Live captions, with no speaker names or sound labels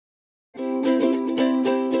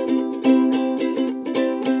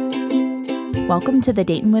Welcome to the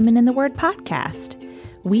Dayton Women in the Word podcast.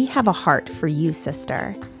 We have a heart for you,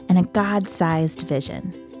 sister, and a God-sized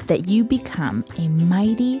vision that you become a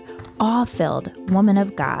mighty, awe-filled woman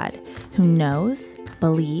of God who knows,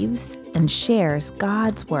 believes, and shares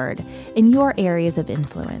God's word in your areas of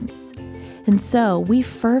influence. And so we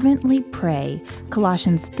fervently pray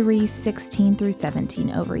Colossians 3:16 through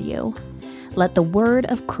 17 over you. Let the word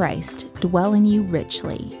of Christ dwell in you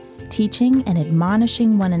richly, teaching and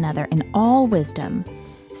admonishing one another in all wisdom,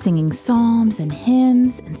 singing psalms and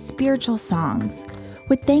hymns and spiritual songs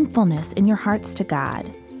with thankfulness in your hearts to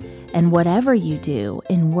God. And whatever you do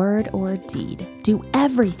in word or deed, do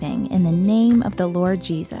everything in the name of the Lord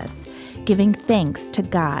Jesus, giving thanks to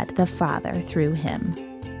God the Father through him.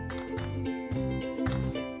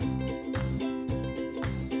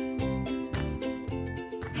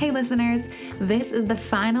 Hey listeners, this is the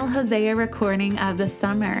final Hosea recording of the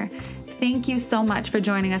summer. Thank you so much for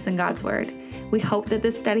joining us in God's Word. We hope that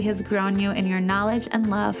this study has grown you in your knowledge and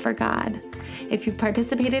love for God. If you've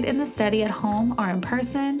participated in the study at home or in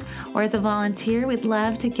person, or as a volunteer, we'd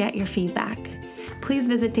love to get your feedback. Please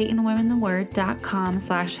visit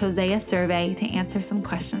DaytonWomenInTheWord.com/Hosea survey to answer some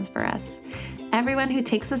questions for us. Everyone who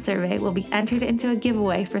takes the survey will be entered into a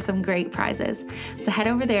giveaway for some great prizes. So head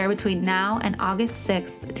over there between now and August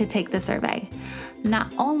 6th to take the survey.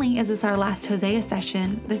 Not only is this our last Hosea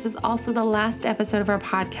session, this is also the last episode of our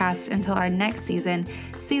podcast until our next season,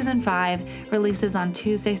 Season 5, releases on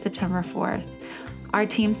Tuesday, September 4th. Our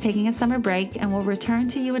team's taking a summer break and will return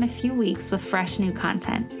to you in a few weeks with fresh new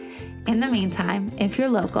content. In the meantime, if you're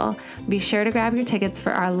local, be sure to grab your tickets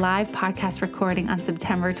for our live podcast recording on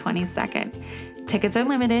September 22nd. Tickets are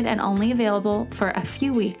limited and only available for a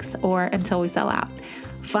few weeks or until we sell out.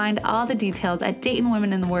 Find all the details at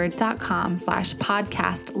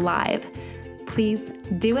DaytonWomenInTheWord.com/podcast live. Please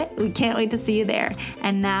do it. We can't wait to see you there.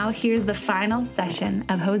 And now here's the final session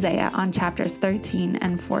of Hosea on chapters 13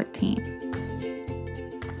 and 14.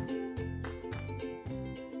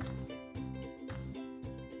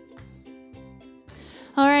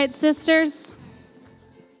 All right, sisters.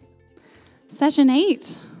 Session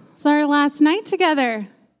 8. It's our last night together.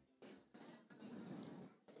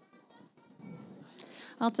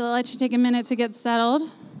 I'll let you take a minute to get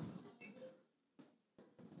settled.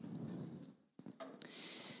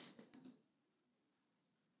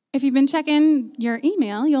 If you've been checking your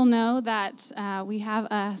email, you'll know that we have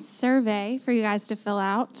a survey for you guys to fill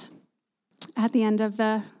out at the end of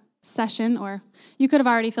the session, or you could have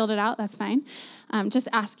already filled it out, that's fine. Just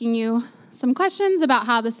asking you some questions about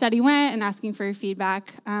how the study went and asking for your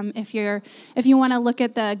feedback. If you want to look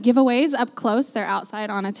at the giveaways up close, they're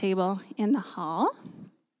outside on a table in the hall.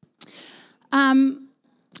 On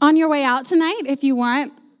your way out tonight, if you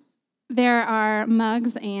want, there are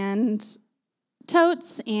mugs and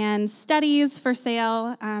totes and studies for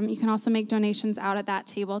sale. You can also make donations out at that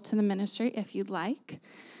table to the ministry if you'd like.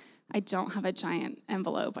 I don't have a giant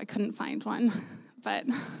envelope. I couldn't find one, but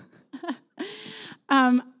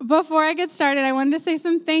before I get started, I wanted to say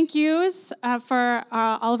some thank yous for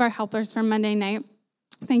all of our helpers from Monday night.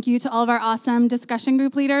 Thank you to all of our awesome discussion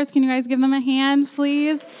group leaders. Can you guys give them a hand,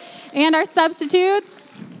 please? And our substitutes.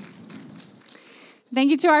 Thank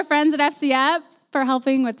you to our friends at FCF for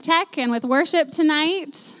helping with tech and with worship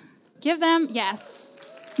tonight. Give them, yes.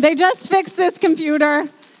 They just fixed this computer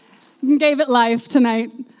and gave it life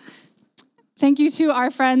tonight. Thank you to our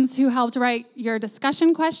friends who helped write your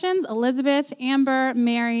discussion questions, Elizabeth, Amber,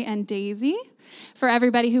 Mary, and Daisy. For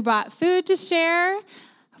everybody who brought food to share,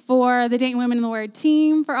 for the Dayton Women in the Word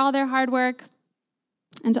team for all their hard work,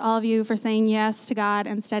 and to all of you for saying yes to God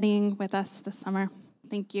and studying with us this summer.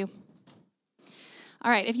 Thank you.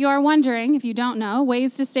 All right, if you are wondering, if you don't know,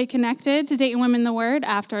 ways to stay connected to Dayton Women in the Word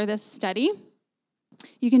after this study,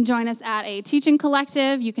 you can join us at a teaching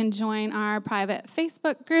collective. You can join our private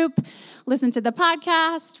Facebook group, listen to the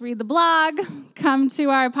podcast, read the blog, come to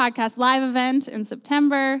our podcast live event in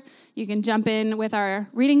September. You can jump in with our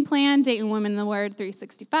reading plan, Dayton Women in the Word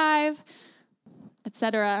 365,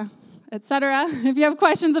 etc., etc. If you have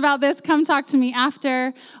questions about this, come talk to me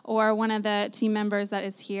after, or one of the team members that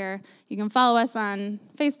is here. You can follow us on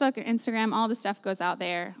Facebook or Instagram. All the stuff goes out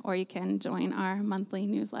there, or you can join our monthly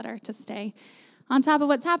newsletter to stay on top of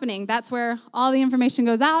what's happening. That's where all the information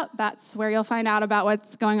goes out. That's where you'll find out about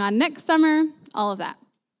what's going on next summer, all of that.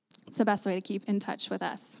 It's the best way to keep in touch with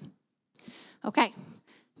us. Okay,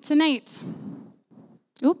 tonight,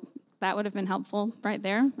 that would have been helpful right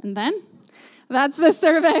there and then. That's the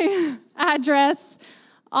survey address.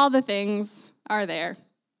 All the things are there.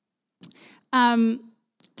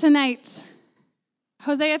 Tonight,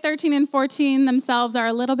 Hosea 13 and 14 themselves are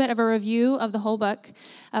a little bit of a review of the whole book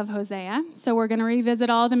of Hosea. So we're going to revisit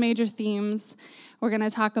all the major themes. We're going to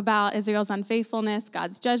talk about Israel's unfaithfulness,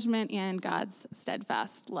 God's judgment, and God's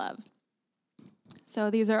steadfast love. So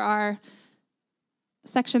these are our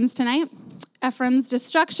sections tonight. Ephraim's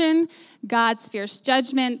destruction, God's fierce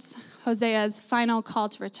judgment, Hosea's final call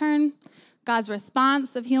to return, God's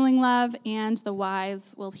response of healing love, and the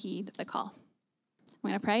wise will heed the call. I'm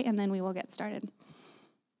going to pray, and then we will get started.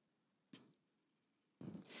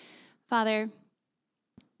 Father,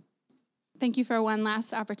 thank you for one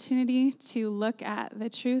last opportunity to look at the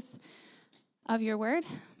truth of your word,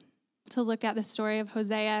 to look at the story of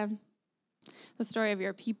Hosea, the story of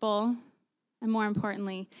your people, and more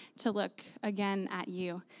importantly, to look again at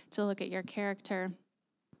you, to look at your character,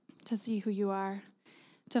 to see who you are,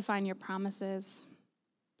 to find your promises,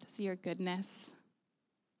 to see your goodness.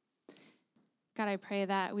 God, I pray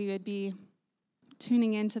that we would be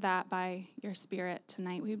tuning into that by your Spirit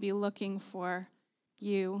tonight. We'd be looking for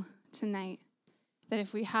you tonight. That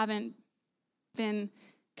if we haven't been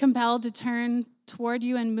compelled to turn toward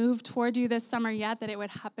you and move toward you this summer yet, that it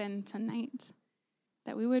would happen tonight.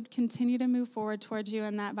 That we would continue to move forward towards you,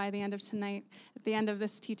 and that by the end of tonight, at the end of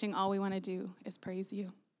this teaching, all we want to do is praise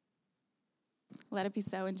you. Let it be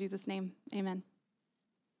so in Jesus' name. Amen.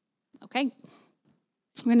 Okay.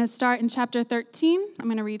 We're going to start in chapter 13. I'm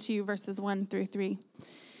going to read to you verses 1 through 3.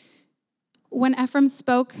 When Ephraim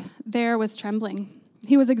spoke, there was trembling.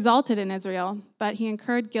 He was exalted in Israel, but he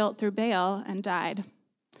incurred guilt through Baal and died.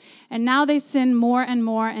 And now they sin more and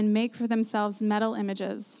more and make for themselves metal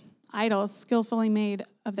images, idols skillfully made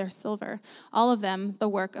of their silver, all of them the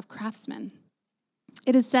work of craftsmen.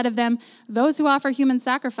 It is said of them, those who offer human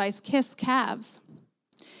sacrifice kiss calves.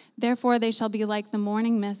 Therefore they shall be like the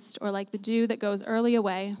morning mist, or like the dew that goes early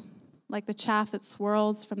away, like the chaff that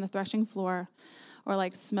swirls from the threshing floor, or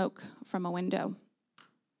like smoke from a window.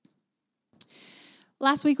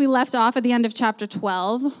 Last week we left off at the end of chapter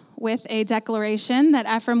 12 with a declaration that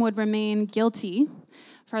Ephraim would remain guilty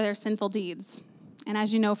for their sinful deeds. And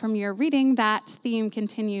as you know from your reading, that theme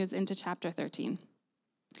continues into chapter 13.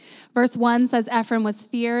 Verse 1 says Ephraim was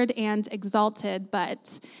feared and exalted,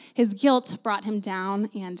 but his guilt brought him down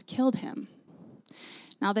and killed him.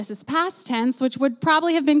 Now this is past tense, which would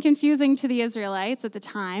probably have been confusing to the Israelites at the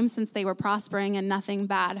time since they were prospering and nothing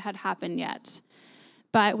bad had happened yet.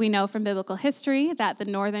 But we know from biblical history that the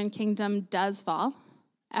northern kingdom does fall,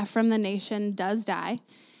 Ephraim the nation does die,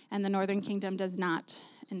 and the northern kingdom does not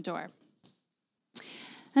endure.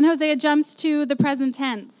 And Hosea jumps to the present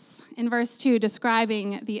tense in verse 2,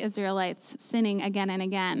 describing the Israelites sinning again and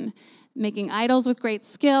again, making idols with great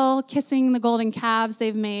skill, kissing the golden calves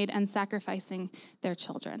they've made, and sacrificing their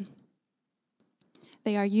children.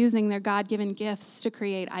 They are using their God-given gifts to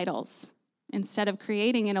create idols instead of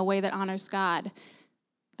creating in a way that honors God,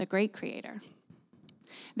 the great creator.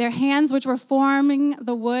 Their hands, which were forming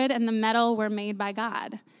the wood and the metal, were made by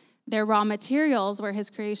God. Their raw materials were his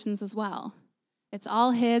creations as well. It's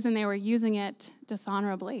all his, and they were using it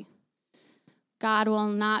dishonorably. God will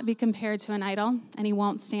not be compared to an idol, and he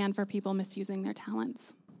won't stand for people misusing their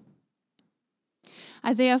talents.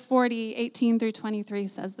 Isaiah 40, 18 through 23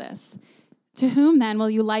 says this, "To whom then will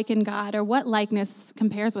you liken God, or what likeness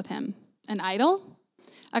compares with him? An idol?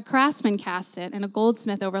 A craftsman casts it, and a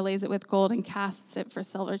goldsmith overlays it with gold and casts it for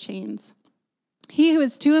silver chains. He who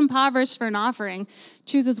is too impoverished for an offering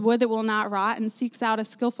chooses wood that will not rot and seeks out a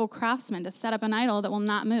skillful craftsman to set up an idol that will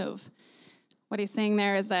not move." What he's saying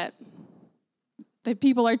there is that the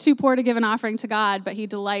people are too poor to give an offering to God, but they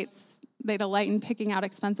delight in picking out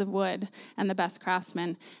expensive wood and the best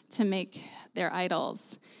craftsmen to make their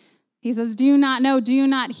idols. He says, "Do you not know? Do you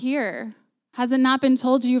not hear? Has it not been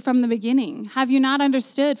told to you from the beginning? Have you not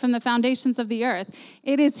understood from the foundations of the earth?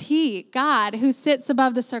 It is he, God, who sits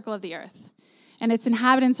above the circle of the earth, and its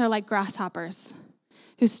inhabitants are like grasshoppers,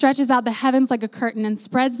 who stretches out the heavens like a curtain and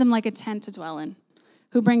spreads them like a tent to dwell in,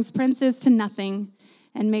 who brings princes to nothing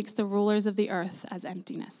and makes the rulers of the earth as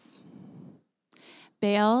emptiness."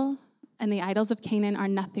 Baal and the idols of Canaan are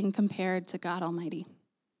nothing compared to God Almighty.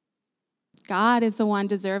 God is the one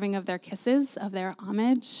deserving of their kisses, of their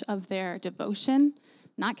homage, of their devotion,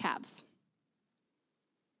 not calves.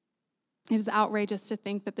 It is outrageous to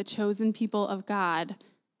think that the chosen people of God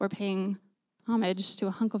were paying homage to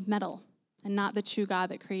a hunk of metal and not the true God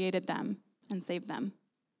that created them and saved them.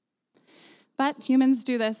 But humans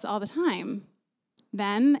do this all the time.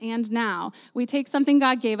 Then and now, we take something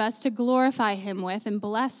God gave us to glorify him with and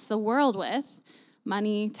bless the world with,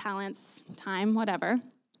 money, talents, time, whatever,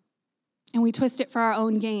 and we twist it for our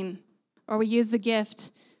own gain, or we use the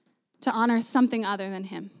gift to honor something other than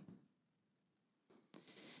him.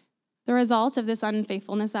 The result of this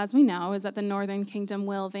unfaithfulness, as we know, is that the northern kingdom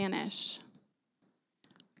will vanish.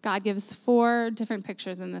 God gives 4 different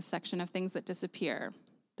pictures in this section of things that disappear.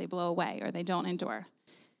 They blow away or they don't endure.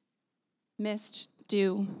 Mist,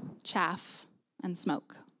 dew, chaff, and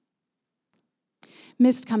smoke.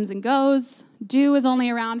 Mist comes and goes. Dew is only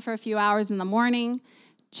around for a few hours in the morning.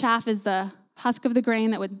 Chaff is the husk of the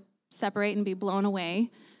grain that would separate and be blown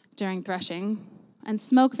away during threshing. And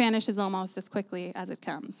smoke vanishes almost as quickly as it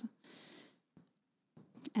comes.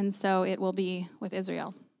 And so it will be with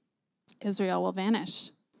Israel. Israel will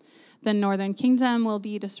vanish. The northern kingdom will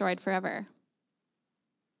be destroyed forever.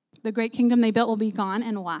 The great kingdom they built will be gone.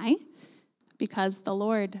 And why? Because the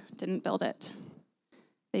Lord didn't build it.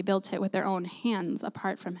 They built it with their own hands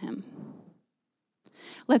apart from him.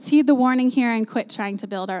 Let's heed the warning here and quit trying to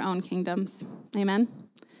build our own kingdoms. Amen?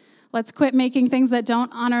 Let's quit making things that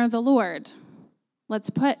don't honor the Lord. Let's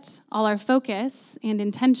put all our focus and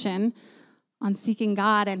intention on seeking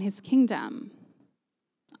God and his kingdom,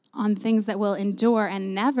 on things that will endure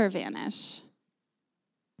and never vanish,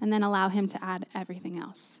 and then allow him to add everything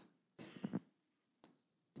else.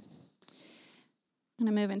 I'm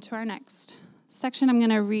going to move into our next section. I'm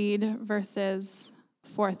going to read verses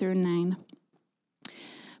 4 through 9.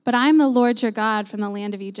 But I am the Lord your God from the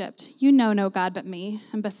land of Egypt. You know no God but me,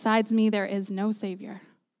 and besides me there is no Savior.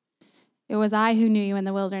 It was I who knew you in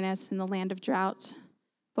the wilderness, in the land of drought.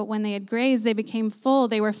 But when they had grazed, they became full.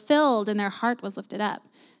 They were filled, and their heart was lifted up.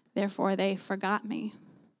 Therefore they forgot me.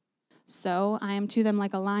 So I am to them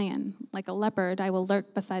like a lion, like a leopard, I will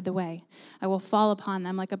lurk beside the way. I will fall upon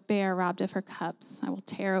them like a bear robbed of her cubs. I will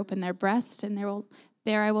tear open their breast, and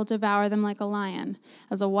there I will devour them like a lion,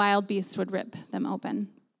 as a wild beast would rip them open.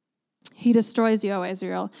 He destroys you, O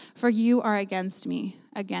Israel, for you are against me,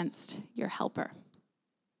 against your helper.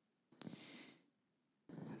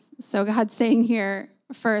 So God's saying here,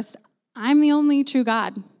 first, I'm the only true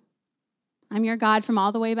God. I'm your God from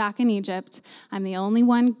all the way back in Egypt. I'm the only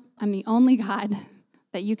God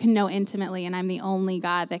that you can know intimately, and I'm the only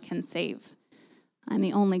God that can save. I'm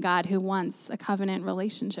the only God who wants a covenant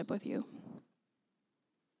relationship with you.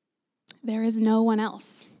 There is no one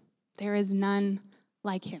else. There is none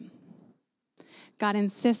like him. God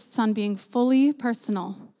insists on being fully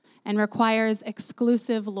personal and requires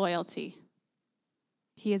exclusive loyalty.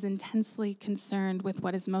 He is intensely concerned with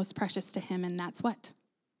what is most precious to him, and that's what?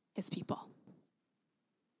 His people.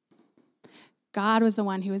 God was the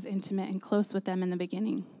one who was intimate and close with them in the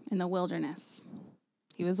beginning, in the wilderness.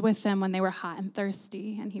 He was with them when they were hot and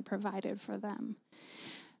thirsty, and he provided for them.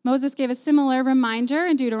 Moses gave a similar reminder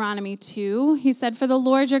in Deuteronomy 2. He said, "For the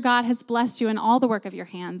Lord your God has blessed you in all the work of your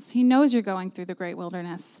hands. He knows you're going through the great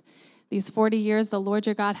wilderness. These 40 years, the Lord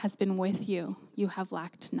your God has been with you. You have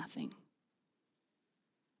lacked nothing."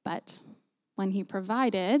 But when he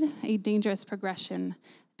provided, a dangerous progression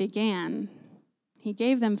began. He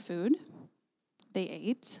gave them food. They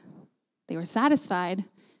ate. They were satisfied.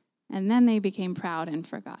 And then they became proud and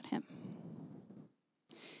forgot him.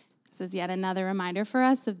 This is yet another reminder for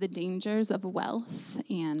us of the dangers of wealth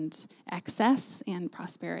and excess and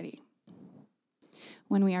prosperity.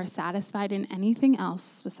 When we are satisfied in anything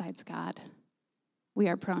else besides God, we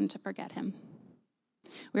are prone to forget him.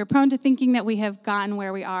 We are prone to thinking that we have gotten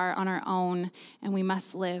where we are on our own and we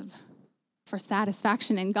must live for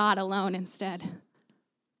satisfaction in God alone instead.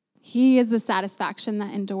 He is the satisfaction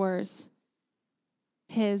that endures.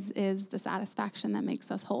 His is the satisfaction that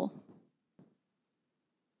makes us whole.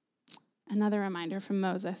 Another reminder from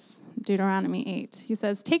Moses, Deuteronomy 8. He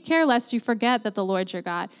says, "Take care lest you forget that the Lord your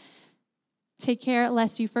God. Take care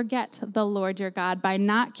lest you forget the Lord your God by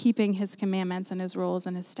not keeping his commandments and his rules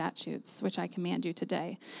and his statutes, which I command you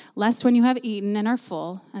today. Lest when you have eaten and are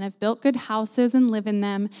full and have built good houses and live in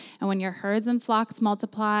them, and when your herds and flocks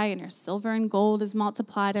multiply and your silver and gold is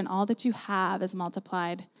multiplied and all that you have is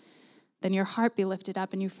multiplied, then your heart be lifted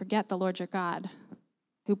up and you forget the Lord your God,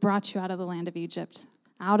 who brought you out of the land of Egypt,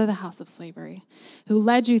 out of the house of slavery, who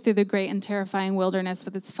led you through the great and terrifying wilderness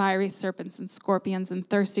with its fiery serpents and scorpions and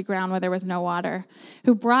thirsty ground where there was no water,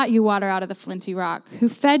 who brought you water out of the flinty rock, who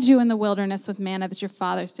fed you in the wilderness with manna that your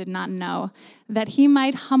fathers did not know, that he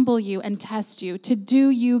might humble you and test you, to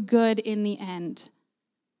do you good in the end.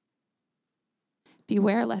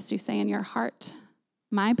 Beware lest you say in your heart,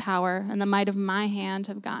 my power and the might of my hand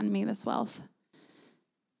have gotten me this wealth.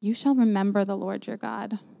 You shall remember the Lord your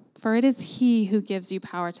God, for it is he who gives you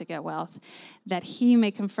power to get wealth, that he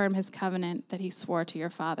may confirm his covenant that he swore to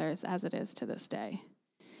your fathers, as it is to this day.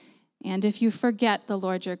 And if you forget the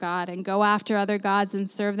Lord your God and go after other gods and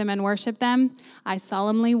serve them and worship them, I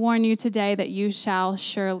solemnly warn you today that you shall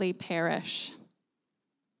surely perish.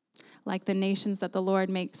 Like the nations that the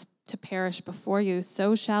Lord makes to perish before you,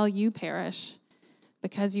 so shall you perish,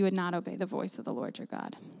 because you would not obey the voice of the Lord your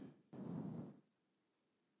God.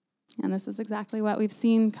 And this is exactly what we've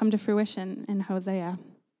seen come to fruition in Hosea.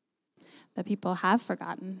 The people have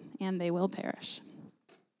forgotten, and they will perish.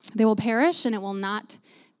 They will perish, and it will not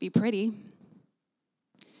be pretty.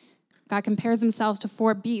 God compares himself to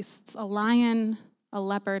 4 beasts, a lion, a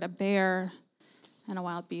leopard, a bear, and a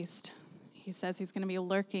wild beast. He says he's going to be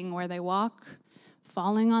lurking where they walk,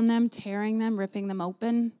 falling on them, tearing them, ripping them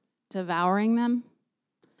open, devouring them.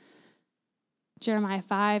 Jeremiah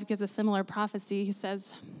 5 gives a similar prophecy. He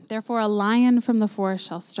says, therefore a lion from the forest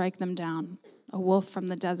shall strike them down. A wolf from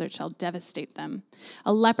the desert shall devastate them.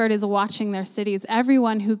 A leopard is watching their cities.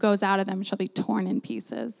 Everyone who goes out of them shall be torn in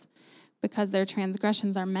pieces, because their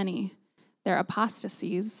transgressions are many. Their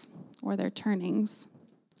apostasies, or their turnings,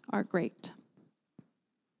 are great.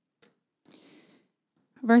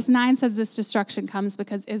 Verse 9 says this destruction comes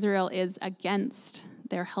because Israel is against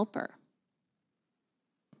their helper.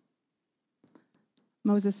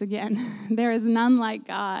 Moses again, there is none like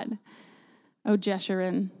God, O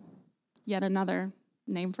Jeshurun, yet another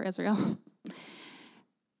name for Israel.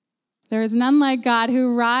 There is none like God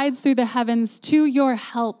who rides through the heavens to your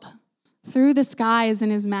help, through the skies in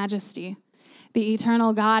his majesty. The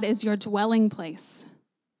eternal God is your dwelling place,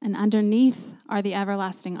 and underneath are the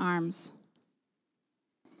everlasting arms.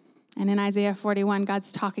 And in Isaiah 41,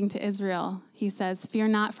 God's talking to Israel. He says, fear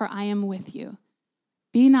not, for I am with you.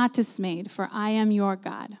 Be not dismayed, for I am your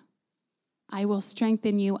God. I will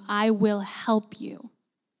strengthen you. I will help you.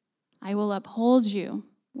 I will uphold you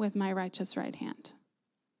with my righteous right hand.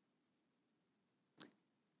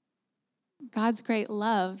 God's great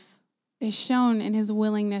love is shown in his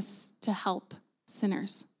willingness to help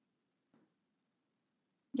sinners.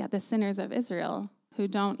 Yet the sinners of Israel, who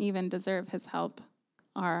don't even deserve his help,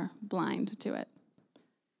 are blind to it.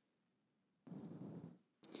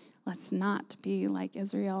 Let's not be like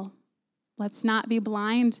Israel. Let's not be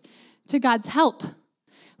blind to God's help.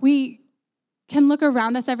 We can look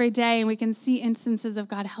around us every day and we can see instances of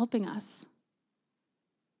God helping us.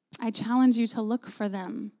 I challenge you to look for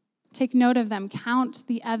them. Take note of them. Count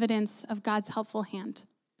the evidence of God's helpful hand.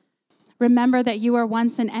 Remember that you were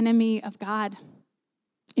once an enemy of God,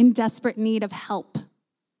 in desperate need of help.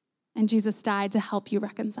 And Jesus died to help you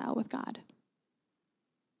reconcile with God.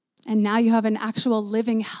 And now you have an actual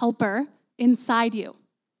living helper inside you,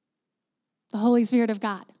 the Holy Spirit of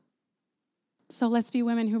God. So let's be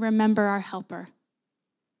women who remember our helper.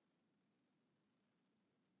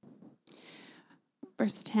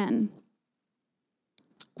 Verse 10.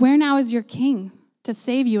 Where now is your king to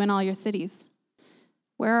save you in all your cities?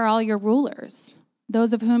 Where are all your rulers,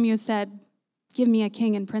 those of whom you said, give me a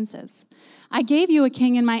king and princes? I gave you a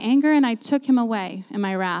king in my anger, and I took him away in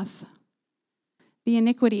my wrath. The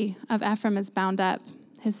iniquity of Ephraim is bound up.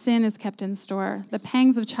 His sin is kept in store. The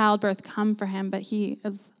pangs of childbirth come for him, but he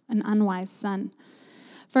is an unwise son.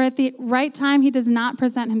 For at the right time he does not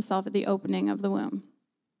present himself at the opening of the womb.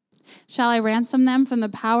 Shall I ransom them from the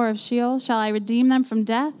power of Sheol? Shall I redeem them from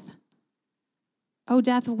death? O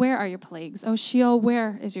death, where are your plagues? O Sheol,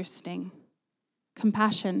 where is your sting?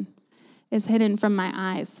 Compassion is hidden from my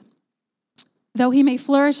eyes. Though he may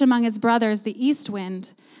flourish among his brothers, the east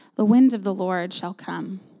wind, the wind of the Lord shall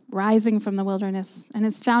come, rising from the wilderness, and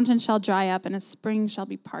his fountain shall dry up, and his spring shall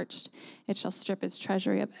be parched. It shall strip his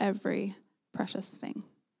treasury of every precious thing.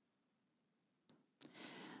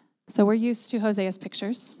 So we're used to Hosea's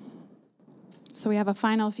pictures. So we have a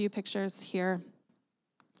final few pictures here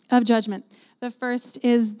of judgment. The first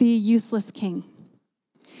is the useless king.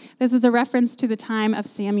 This is a reference to the time of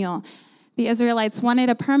Samuel. The Israelites wanted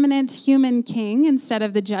a permanent human king instead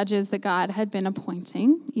of the judges that God had been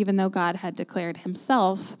appointing, even though God had declared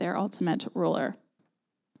himself their ultimate ruler.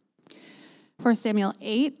 1 Samuel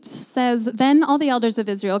 8 says, Then all the elders of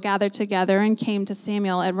Israel gathered together and came to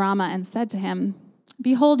Samuel at Ramah and said to him,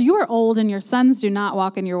 Behold, you are old, and your sons do not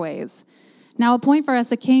walk in your ways. Now appoint for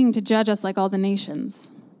us a king to judge us like all the nations.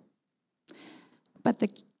 But the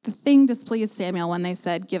thing displeased Samuel when they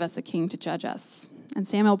said, Give us a king to judge us. And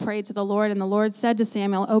Samuel prayed to the Lord, and the Lord said to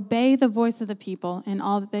Samuel, Obey the voice of the people in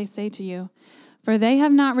all that they say to you, for they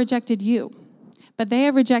have not rejected you, but they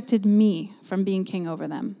have rejected me from being king over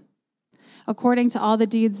them. According to all the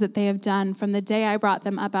deeds that they have done from the day I brought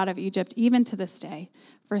them up out of Egypt, even to this day,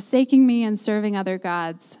 forsaking me and serving other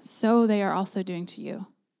gods, so they are also doing to you.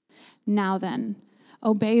 Now then,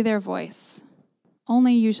 obey their voice.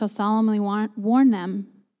 Only you shall solemnly warn them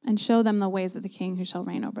and show them the ways of the king who shall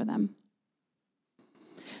reign over them.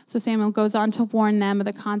 So Samuel goes on to warn them of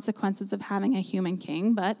the consequences of having a human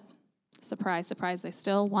king, but Surprise, surprise, they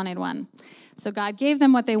still wanted one. So God gave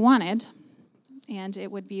them what they wanted, and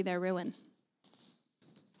it would be their ruin.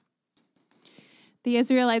 The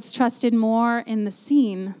Israelites trusted more in the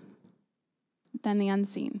seen than the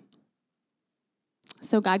unseen.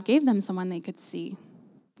 So God gave them someone they could see,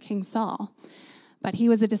 King Saul, but he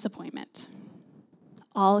was a disappointment.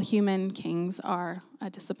 All human kings are a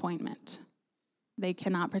disappointment. They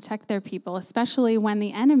cannot protect their people, especially when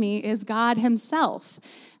the enemy is God himself,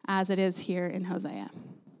 as it is here in Hosea.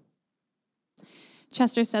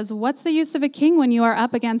 Chester says, "What's the use of a king when you are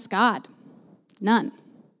up against God? None.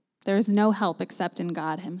 There is no help except in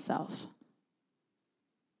God himself."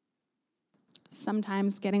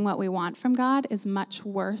 Sometimes getting what we want from God is much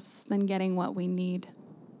worse than getting what we need.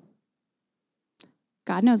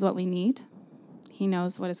 God knows what we need. He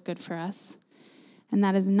knows what is good for us. And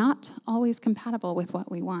that is not always compatible with what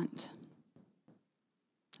we want,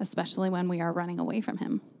 especially when we are running away from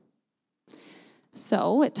him.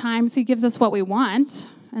 So at times he gives us what we want,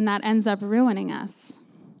 and that ends up ruining us.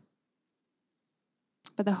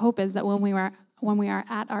 But the hope is that when we are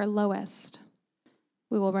at our lowest,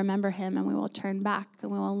 we will remember him and we will turn back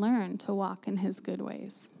and we will learn to walk in his good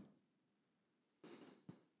ways.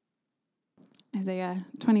 Isaiah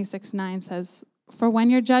 26:9 says, "For when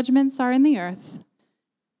your judgments are in the earth,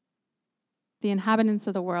 the inhabitants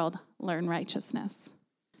of the world learn righteousness."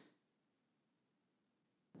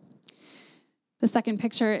 The second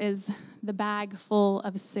picture is the bag full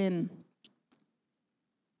of sin.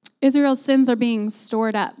 Israel's sins are being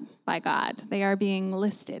stored up by God. They are being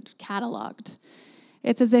listed, cataloged.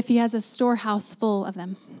 It's as if he has a storehouse full of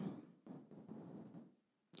them.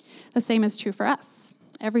 The same is true for us.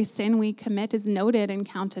 Every sin we commit is noted and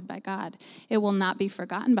counted by God. It will not be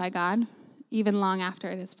forgotten by God, even long after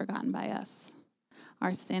it is forgotten by us.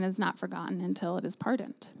 Our sin is not forgotten until it is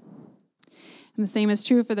pardoned. And the same is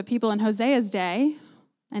true for the people in Hosea's day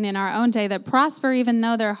and in our own day that prosper even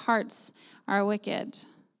though their hearts are wicked.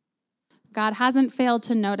 God hasn't failed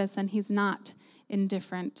to notice, and he's not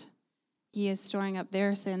indifferent. He is storing up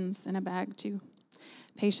their sins in a bag too,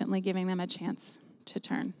 patiently giving them a chance to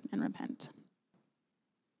turn and repent.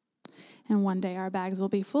 And one day our bags will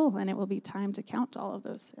be full, and it will be time to count all of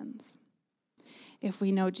those sins. If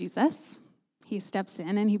we know Jesus, he steps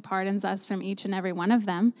in and he pardons us from each and every one of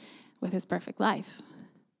them with his perfect life.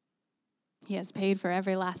 He has paid for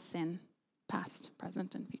every last sin, past,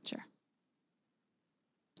 present, and future.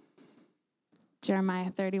 Jeremiah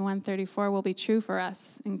 31:34 will be true for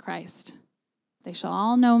us in Christ. "They shall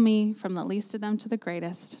all know me, from the least of them to the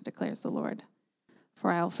greatest, declares the Lord. For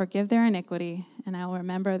I will forgive their iniquity, and I will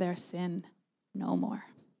remember their sin no more."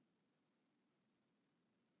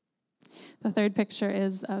 The third picture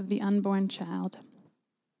is of the unborn child.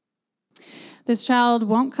 This child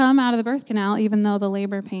won't come out of the birth canal, even though the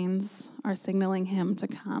labor pains are signaling him to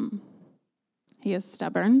come. He is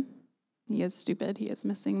stubborn, he is stupid, he is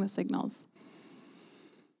missing the signals.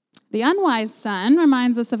 The unwise son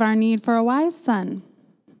reminds us of our need for a wise son.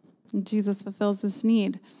 And Jesus fulfills this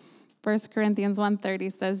need. 1 Corinthians 1:30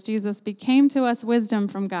 says, "Jesus became to us wisdom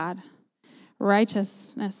from God,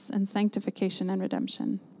 righteousness and sanctification and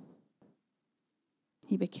redemption."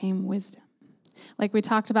 He became wisdom. Like we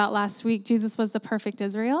talked about last week, Jesus was the perfect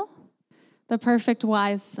Israel, the perfect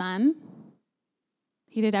wise son.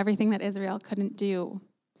 He did everything that Israel couldn't do.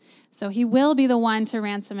 So he will be the one to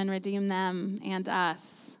ransom and redeem them and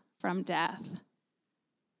us from death.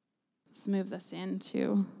 This moves us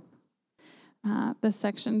into this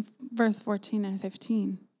section, verse 14 and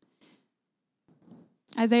 15.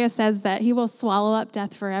 Isaiah says that he will swallow up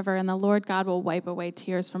death forever, and the Lord God will wipe away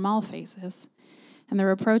tears from all faces, and the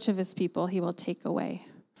reproach of his people he will take away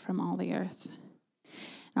from all the earth.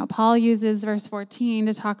 Now, Paul uses verse 14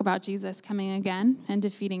 to talk about Jesus coming again and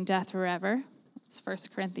defeating death forever. It's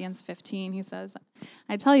 1 Corinthians 15. He says,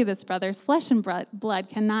 "I tell you this, brothers, flesh and blood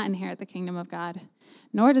cannot inherit the kingdom of God,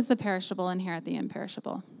 nor does the perishable inherit the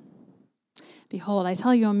imperishable. Behold, I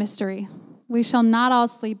tell you a mystery. We shall not all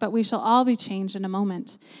sleep, but we shall all be changed in a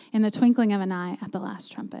moment, in the twinkling of an eye at the last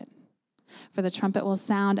trumpet. For the trumpet will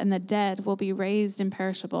sound, and the dead will be raised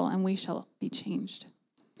imperishable, and we shall be changed.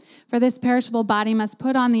 For this perishable body must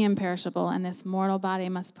put on the imperishable, and this mortal body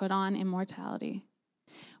must put on immortality.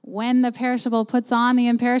 When the perishable puts on the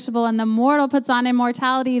imperishable, and the mortal puts on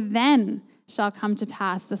immortality, then shall come to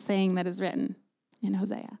pass the saying that is written in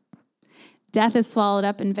Hosea. Death is swallowed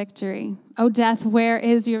up in victory. O death, where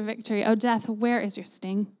is your victory? O death, where is your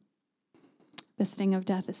sting? The sting of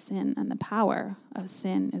death is sin, and the power of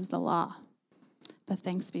sin is the law. But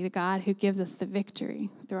thanks be to God who gives us the victory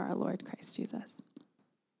through our Lord Christ Jesus."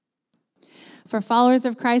 For followers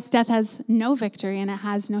of Christ, death has no victory and it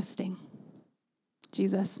has no sting.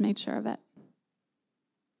 Jesus made sure of it.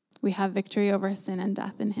 We have victory over sin and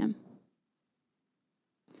death in him.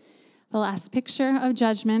 The last picture of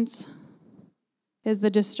judgment is the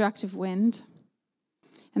destructive wind.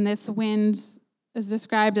 And this wind is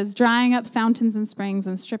described as drying up fountains and springs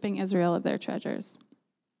and stripping Israel of their treasures.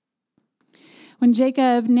 When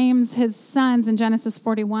Jacob names his sons in Genesis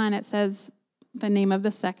 41, it says the name of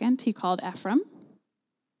the second he called Ephraim.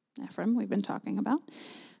 Ephraim, we've been talking about.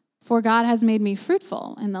 For God has made me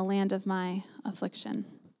fruitful in the land of my affliction.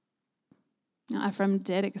 Now, Ephraim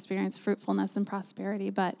did experience fruitfulness and prosperity,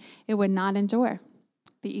 but it would not endure.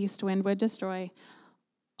 The east wind would destroy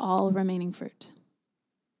all remaining fruit.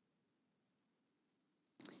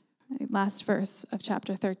 Last verse of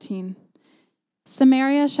chapter 13.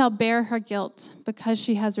 Samaria shall bear her guilt because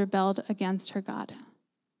she has rebelled against her God.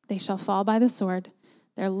 They shall fall by the sword.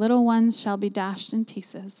 Their little ones shall be dashed in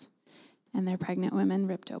pieces, and their pregnant women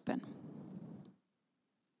ripped open.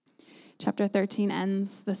 Chapter 13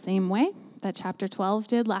 ends the same way that chapter 12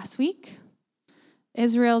 did last week.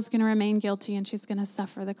 Israel's going to remain guilty, and she's going to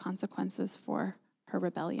suffer the consequences for her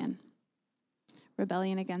rebellion.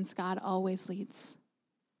 Rebellion against God always leads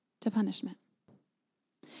to punishment.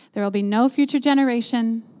 There will be no future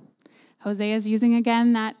generation. Hosea is using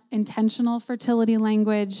again that intentional fertility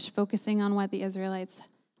language, focusing on what the Israelites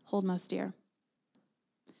hold most dear.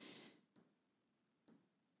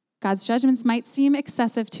 God's judgments might seem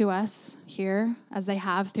excessive to us here, as they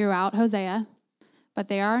have throughout Hosea, but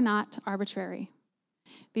they are not arbitrary.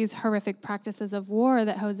 These horrific practices of war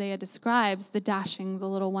that Hosea describes, the dashing the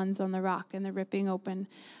little ones on the rock and the ripping open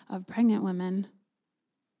of pregnant women,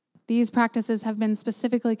 these practices have been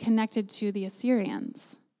specifically connected to the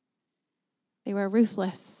Assyrians. They were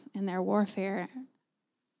ruthless in their warfare,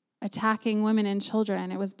 attacking women and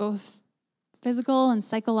children. It was both physical and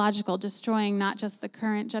psychological, destroying not just the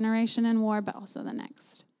current generation in war, but also the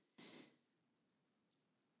next.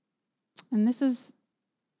 And this is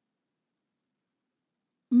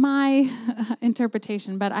my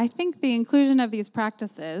interpretation, but I think the inclusion of these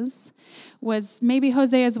practices was maybe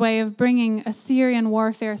Hosea's way of bringing Assyrian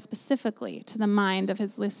warfare specifically to the mind of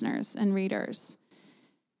his listeners and readers.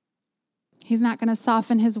 He's not going to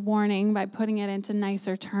soften his warning by putting it into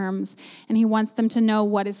nicer terms, and he wants them to know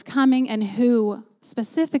what is coming and who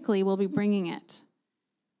specifically will be bringing it.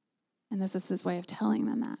 And this is his way of telling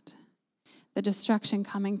them that. The destruction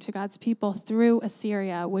coming to God's people through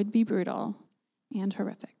Assyria would be brutal and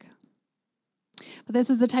horrific. But this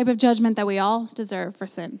is the type of judgment that we all deserve for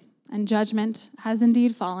sin. And judgment has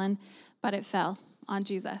indeed fallen, but it fell on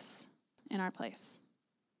Jesus in our place.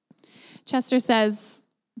 Chester says,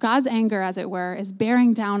 God's anger, as it were, is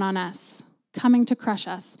bearing down on us, coming to crush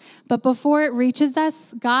us. But before it reaches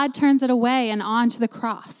us, God turns it away and on to the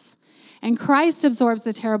cross. And Christ absorbs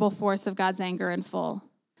the terrible force of God's anger in full.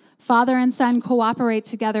 Father and Son cooperate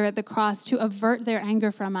together at the cross to avert their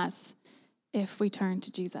anger from us if we turn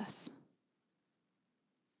to Jesus.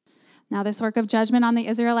 Now, this work of judgment on the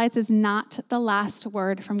Israelites is not the last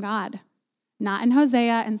word from God. Not in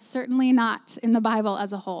Hosea, and certainly not in the Bible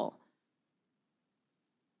as a whole.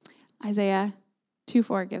 Isaiah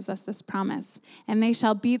 2:4 gives us this promise. And they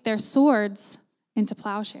shall beat their swords into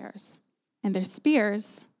plowshares, and their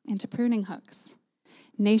spears into pruning hooks.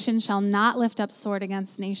 Nation shall not lift up sword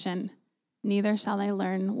against nation, neither shall they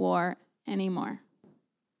learn war anymore.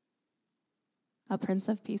 A Prince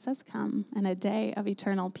of Peace has come, and a day of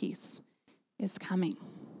eternal peace is coming.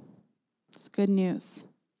 It's good news.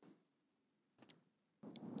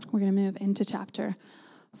 We're going to move into chapter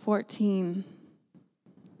 14.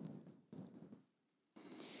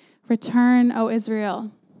 Return, O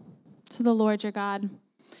Israel, to the Lord your God,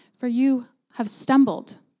 for you have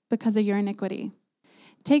stumbled because of your iniquity.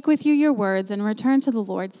 Take with you your words and return to the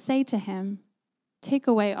Lord. Say to him, take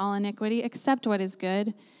away all iniquity, accept what is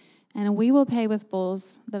good, and we will pay with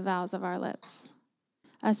bulls the vows of our lips.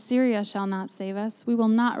 Assyria shall not save us. We will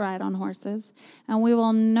not ride on horses, and we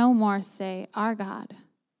will no more say, our God,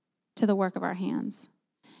 to the work of our hands.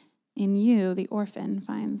 In you, the orphan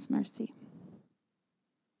finds mercy.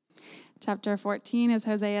 Chapter 14 is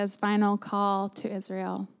Hosea's final call to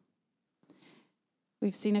Israel.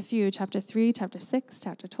 We've seen a few, chapter 3, chapter 6,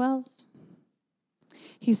 chapter 12.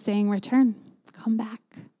 He's saying, return, come back.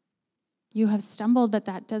 You have stumbled, but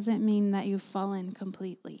that doesn't mean that you've fallen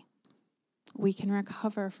completely. We can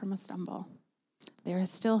recover from a stumble. There is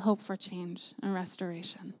still hope for change and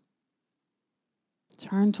restoration.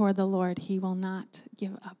 Turn toward the Lord. He will not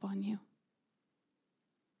give up on you.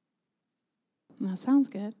 That sounds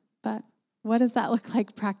good, but what does that look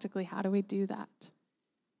like practically? How do we do that?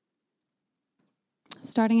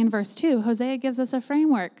 Starting in verse 2, Hosea gives us a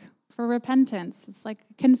framework for repentance. It's like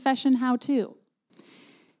a confession how-to.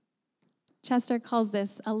 Chester calls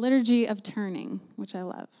this a liturgy of turning, which I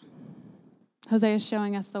love. Hosea is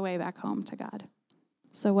showing us the way back home to God.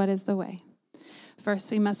 So what is the way? First,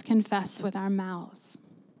 we must confess with our mouths.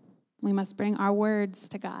 We must bring our words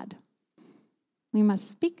to God. We must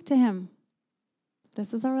speak to him.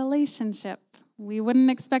 This is a relationship. We wouldn't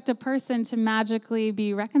expect a person to magically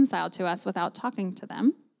be reconciled to us without talking to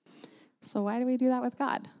them. So why do we do that with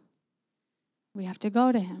God? We have to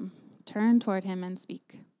go to him, turn toward him, and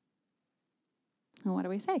speak. And what do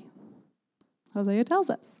we say? Hosea tells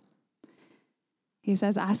us. He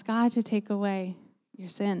says, ask God to take away your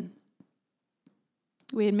sin.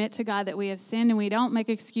 We admit to God that we have sinned, and we don't make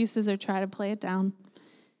excuses or try to play it down.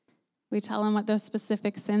 We tell him what those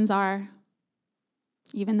specific sins are,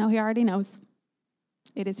 even though he already knows.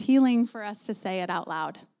 It is healing for us to say it out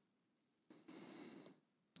loud.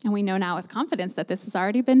 And we know now with confidence that this has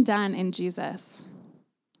already been done in Jesus.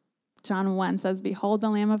 John 1 says, behold the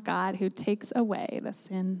Lamb of God who takes away the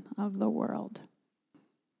sin of the world.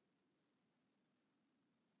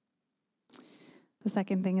 The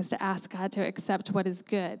second thing is to ask God to accept what is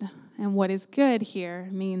good. And what is good here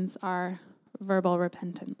means our verbal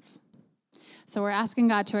repentance. So we're asking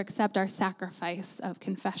God to accept our sacrifice of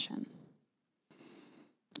confession.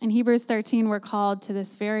 In Hebrews 13, we're called to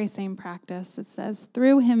this very same practice. It says,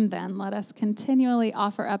 through him then, let us continually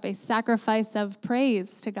offer up a sacrifice of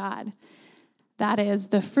praise to God. That is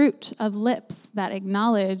the fruit of lips that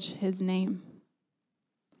acknowledge his name.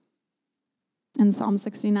 And Psalm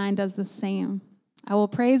 69 does the same. I will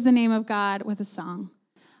praise the name of God with a song.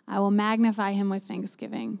 I will magnify him with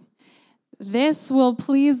thanksgiving. This will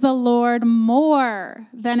please the Lord more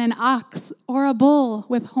than an ox or a bull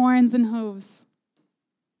with horns and hooves.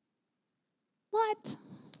 What?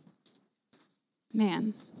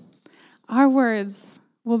 Man, our words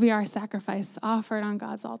will be our sacrifice offered on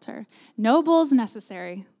God's altar. No bulls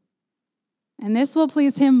necessary. And this will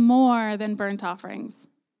please him more than burnt offerings.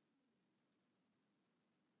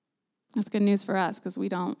 That's good news for us because we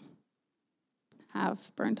don't have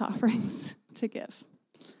burnt offerings to give.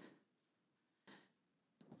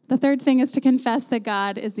 The third thing is to confess that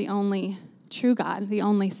God is the only true God, the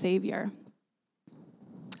only Savior.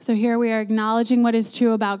 So here we are acknowledging what is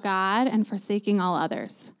true about God and forsaking all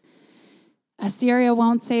others. Assyria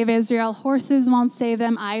won't save Israel. Horses won't save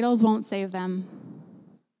them. Idols won't save them.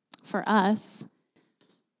 For us,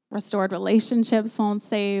 restored relationships won't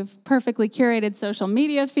save. Perfectly curated social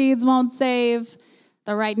media feeds won't save.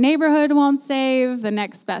 The right neighborhood won't save. The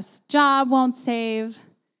next best job won't save.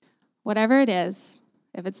 Whatever it is,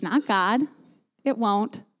 if it's not God, it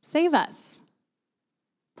won't save us.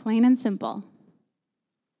 Plain and simple.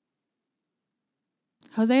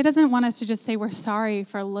 Hosea doesn't want us to just say we're sorry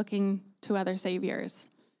for looking to other saviors.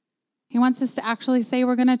 He wants us to actually say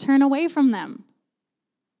we're going to turn away from them.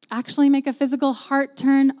 Actually make a physical heart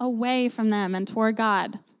turn away from them and toward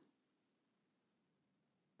God.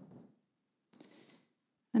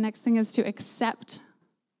 The next thing is to accept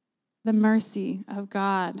the mercy of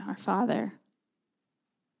God, our Father.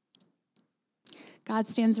 God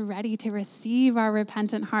stands ready to receive our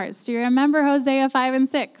repentant hearts. Do you remember Hosea 5 and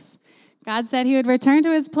 6? God said he would return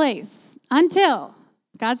to his place until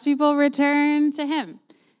God's people return to him.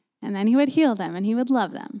 And then he would heal them and he would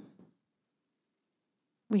love them.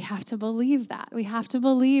 We have to believe that. We have to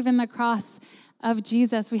believe in the cross of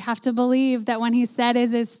Jesus. We have to believe that when he said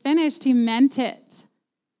it is finished, he meant it.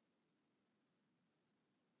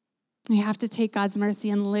 We have to take God's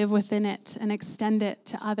mercy and live within it and extend it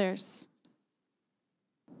to others.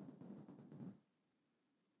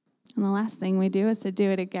 And the last thing we do is to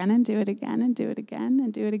do it again and do it again and do it again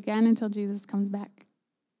and do it again until Jesus comes back.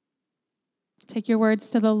 Take your words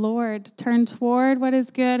to the Lord. Turn toward what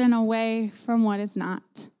is good and away from what is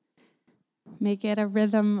not. Make it a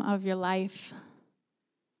rhythm of your life.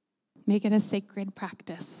 Make it a sacred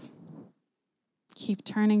practice. Keep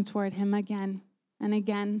turning toward him again and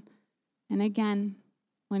again and again.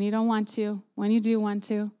 When you don't want to, when you do want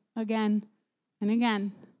to, again and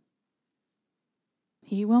again.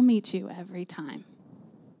 He will meet you every time.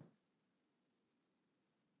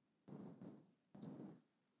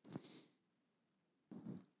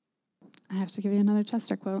 I have to give you another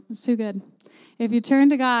Chester quote. It's too good. If you turn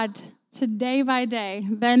to God day by day,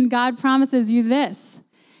 then God promises you this: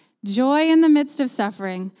 joy in the midst of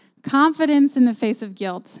suffering, confidence in the face of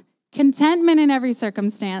guilt, contentment in every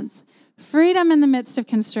circumstance, freedom in the midst of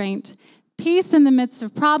constraint, peace in the midst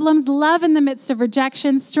of problems, love in the midst of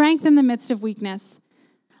rejection, strength in the midst of weakness.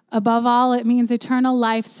 Above all, it means eternal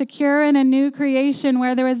life, secure in a new creation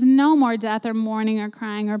where there is no more death or mourning or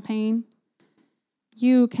crying or pain.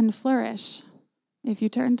 you can flourish if you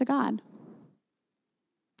turn to God.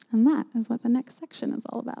 And that is what the next section is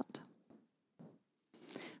all about.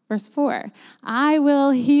 Verse 4, I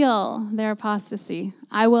will heal their apostasy.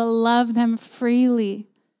 I will love them freely,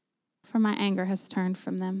 for my anger has turned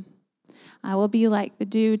from them. I will be like the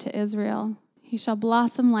dew to Israel. He shall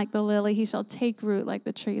blossom like the lily. He shall take root like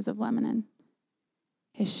the trees of Lebanon.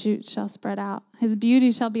 His shoots shall spread out. His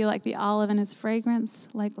beauty shall be like the olive, and his fragrance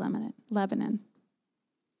like Lebanon.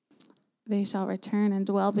 They shall return and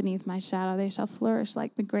dwell beneath my shadow. They shall flourish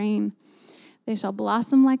like the grain. They shall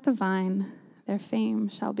blossom like the vine. Their fame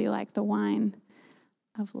shall be like the wine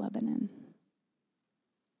of Lebanon.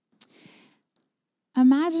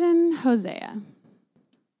 Imagine Hosea,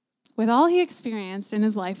 with all he experienced in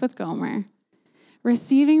his life with Gomer,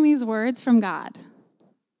 receiving these words from God.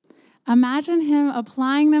 Imagine him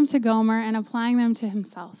applying them to Gomer and applying them to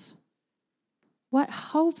himself. What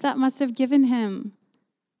hope that must have given him.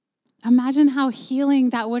 Imagine how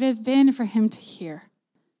healing that would have been for him to hear.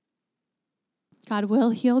 God will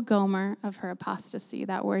heal Gomer of her apostasy.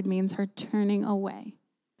 That word means her turning away.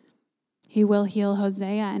 He will heal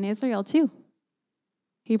Hosea and Israel too.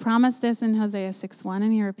 He promised this in Hosea 6:1,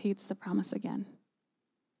 and he repeats the promise again.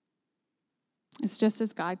 It's just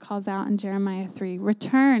as God calls out in Jeremiah 3,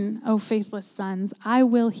 return, O faithless sons, I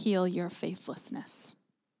will heal your faithlessness.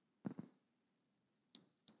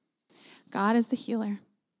 God is the healer.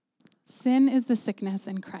 Sin is the sickness,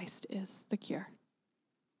 and Christ is the cure.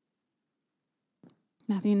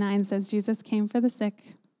 Matthew 9 says Jesus came for the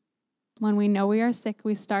sick. When we know we are sick,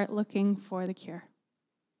 we start looking for the cure.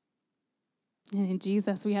 And in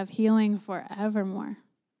Jesus, we have healing forevermore.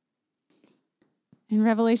 In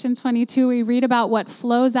Revelation 22, we read about what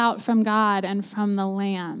flows out from God and from the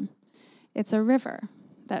Lamb. It's a river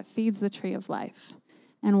that feeds the tree of life.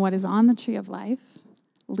 And what is on the tree of life?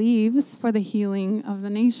 Leaves for the healing of the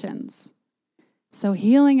nations. So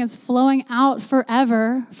healing is flowing out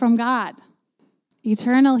forever from God.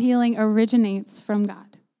 Eternal healing originates from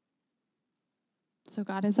God. So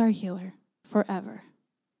God is our healer forever.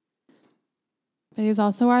 But he's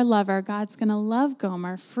also our lover. God's going to love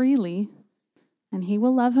Gomer freely, and he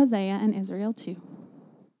will love Hosea and Israel too.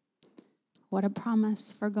 What a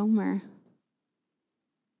promise for Gomer.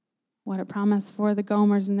 What a promise for the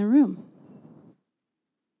Gomers in the room.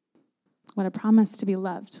 What a promise to be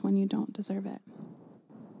loved when you don't deserve it.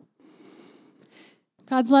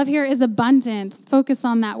 God's love here is abundant. Focus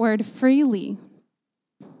on that word, freely.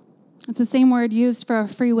 It's the same word used for a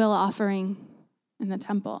free will offering in the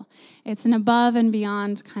temple. It's an above and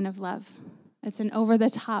beyond kind of love. It's an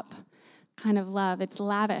over-the-top kind of love. It's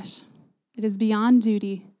lavish. It is beyond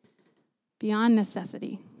duty, beyond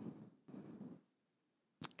necessity.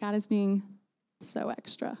 God is being so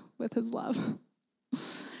extra with his love.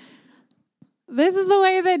 This is the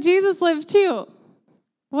way that Jesus lived too.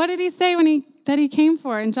 What did he say that he came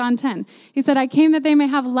for in John 10? He said, I came that they may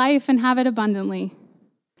have life and have it abundantly.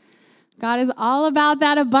 God is all about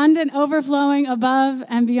that abundant, overflowing, above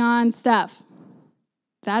and beyond stuff.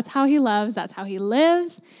 That's how he loves, that's how he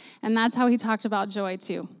lives, and that's how he talked about joy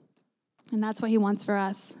too. And that's what he wants for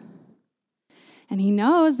us. And he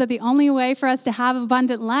knows that the only way for us to have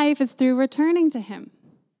abundant life is through returning to him.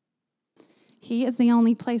 He is the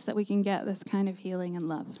only place that we can get this kind of healing and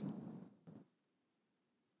love.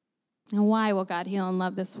 And why will God heal and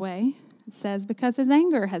love this way? It says, because his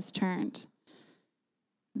anger has turned.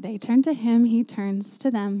 They turn to him, he turns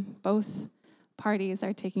to them. Both parties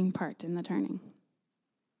are taking part in the turning.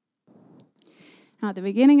 Now, at the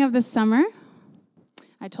beginning of this summer,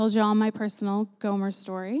 I told you all my personal Gomer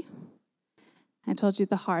story. I told you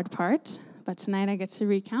the hard part, but tonight I get to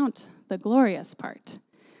recount the glorious part.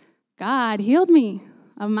 God healed me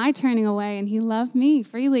of my turning away, and he loved me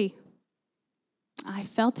freely. I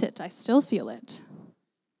felt it. I still feel it.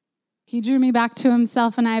 He drew me back to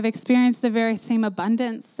himself, and I have experienced the very same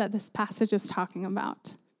abundance that this passage is talking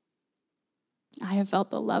about. I have felt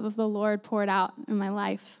the love of the Lord poured out in my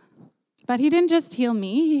life. But he didn't just heal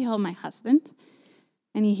me, he healed my husband,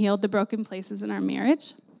 and he healed the broken places in our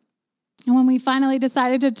marriage. And when we finally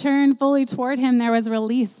decided to turn fully toward him, there was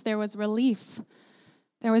release, there was relief,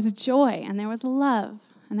 there was joy, and there was love,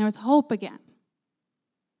 and there was hope again.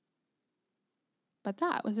 But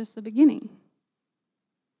that was just the beginning.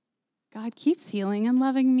 God keeps healing and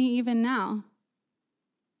loving me even now.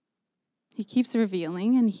 He keeps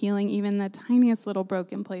revealing and healing even the tiniest little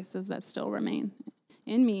broken places that still remain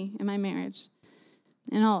in me, in my marriage,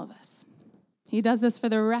 in all of us. He does this for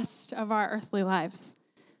the rest of our earthly lives.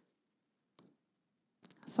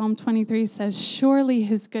 Psalm 23 says, surely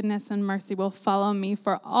his goodness and mercy will follow me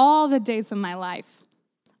for all the days of my life.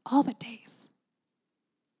 All the days.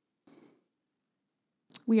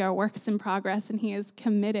 We are works in progress, and he is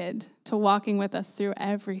committed to walking with us through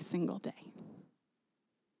every single day.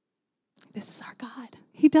 This is our God.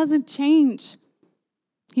 He doesn't change.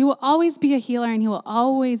 He will always be a healer, and he will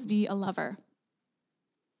always be a lover.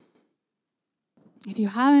 If you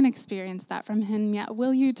haven't experienced that from him yet,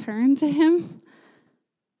 will you turn to him?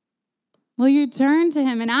 Will you turn to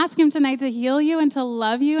him and ask him tonight to heal you and to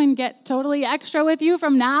love you and get totally extra with you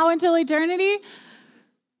from now until eternity?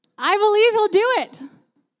 I believe he'll do it.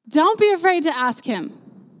 Don't be afraid to ask him.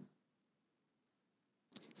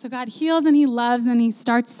 So God heals and he loves and he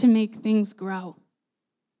starts to make things grow.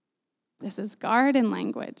 This is garden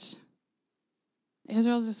language.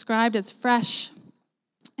 Israel is described as fresh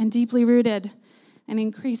and deeply rooted and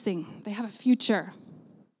increasing. They have a future.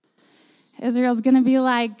 Israel's going to be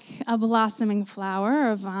like a blossoming flower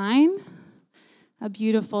or a vine, a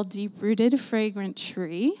beautiful, deep-rooted, fragrant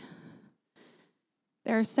tree.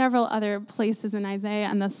 There are several other places in Isaiah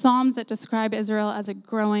and the Psalms that describe Israel as a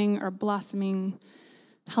growing or blossoming,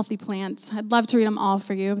 healthy plant. I'd love to read them all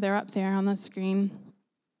for you. They're up there on the screen.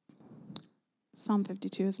 Psalm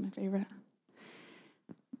 52 is my favorite.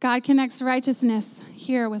 God connects righteousness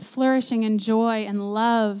here with flourishing and joy and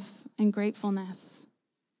love and gratefulness.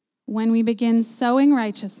 When we begin sowing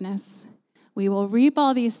righteousness, we will reap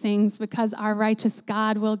all these things because our righteous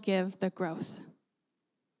God will give the growth.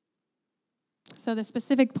 So the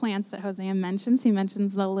specific plants that Hosea mentions, he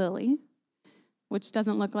mentions the lily, which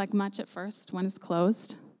doesn't look like much at first when it's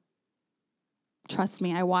closed. Trust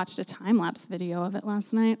me, I watched a time-lapse video of it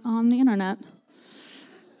last night on the internet.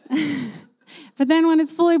 But then when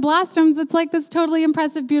it's fully blossoms, it's like this totally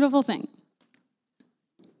impressive, beautiful thing.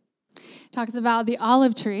 Talks about the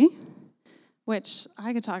olive tree, which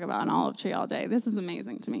I could talk about an olive tree all day. This is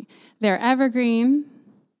amazing to me. They're evergreen.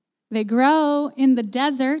 They grow in the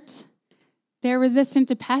desert. They're resistant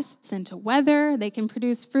to pests and to weather. They can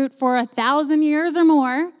produce fruit for 1,000 years or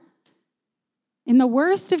more in the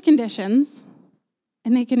worst of conditions,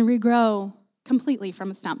 and they can regrow completely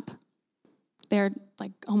from a stump. They're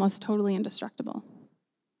like almost totally indestructible.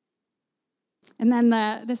 And then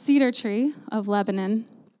the cedar tree of Lebanon,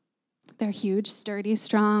 they're huge, sturdy,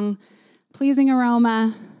 strong, pleasing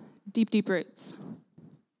aroma, deep, deep roots.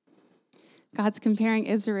 God's comparing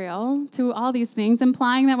Israel to all these things,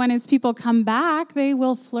 implying that when his people come back, they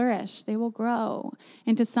will flourish. They will grow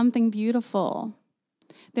into something beautiful.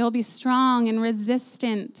 They will be strong and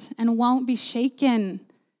resistant and won't be shaken,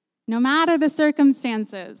 no matter the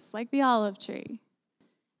circumstances, like the olive tree.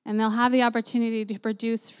 And they'll have the opportunity to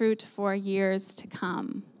produce fruit for years to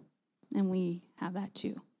come. And we have that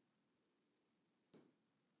too.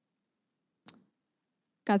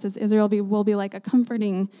 God says Israel will be like a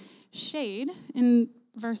comforting shade in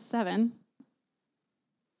verse 7.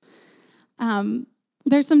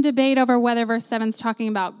 There's some debate over whether verse 7 is talking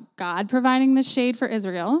about God providing the shade for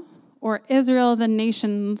Israel or Israel, the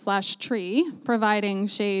nation/tree, providing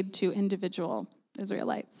shade to individual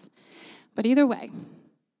Israelites. But either way,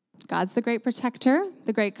 God's the great protector,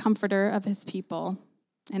 the great comforter of his people.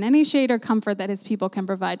 And any shade or comfort that his people can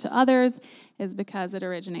provide to others is because it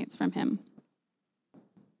originates from him.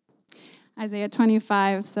 Isaiah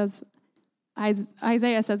 25 says,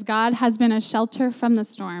 Isaiah says, God has been a shelter from the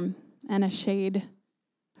storm and a shade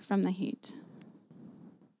from the heat.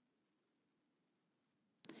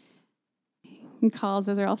 He calls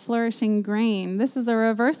Israel flourishing grain. This is a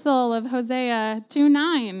reversal of Hosea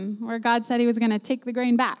 2:9, where God said he was going to take the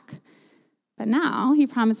grain back. But now he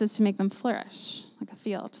promises to make them flourish like a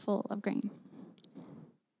field full of grain.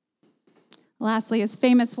 Lastly, his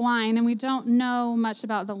famous wine, and we don't know much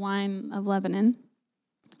about the wine of Lebanon,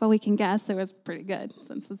 but we can guess it was pretty good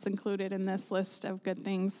since it's included in this list of good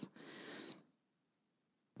things.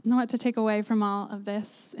 Know what to take away from all of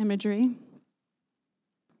this imagery?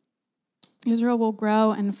 Israel will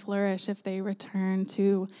grow and flourish if they return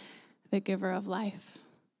to the giver of life,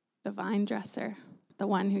 the vine dresser, the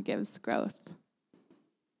one who gives growth.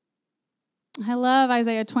 I love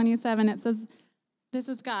Isaiah 27. It says, this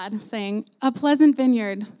is God saying, a pleasant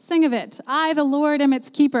vineyard, sing of it. I, the Lord, am its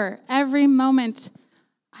keeper. Every moment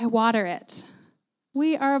I water it.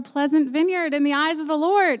 We are a pleasant vineyard in the eyes of the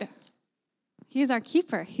Lord. He is our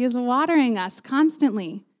keeper. He is watering us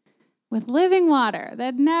constantly with living water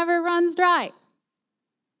that never runs dry.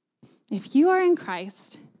 If you are in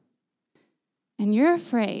Christ and you're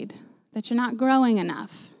afraid that you're not growing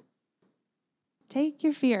enough, take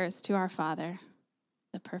your fears to our Father,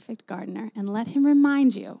 the perfect gardener, and let him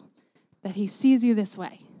remind you that he sees you this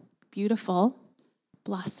way, beautiful,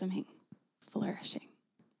 blossoming, flourishing.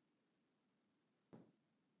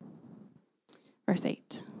 Verse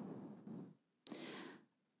 8.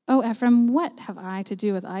 "Oh, Ephraim, what have I to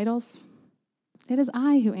do with idols? It is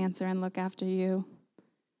I who answer and look after you.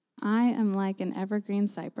 I am like an evergreen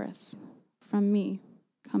cypress. From me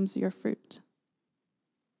comes your fruit."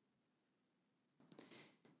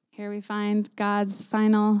 Here we find God's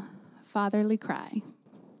final fatherly cry.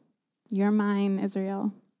 "You're mine,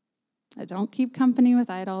 Israel. I don't keep company with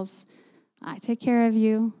idols. I take care of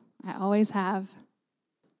you. I always have.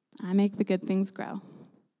 I make the good things grow.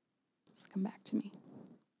 So come back to me."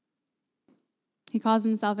 He calls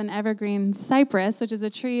himself an evergreen cypress, which is a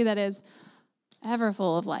tree that is ever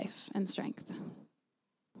full of life and strength.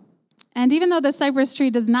 And even though the cypress tree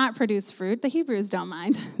does not produce fruit, the Hebrews don't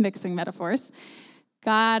mind mixing metaphors.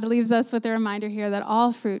 God leaves us with a reminder here that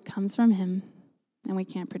all fruit comes from him, and we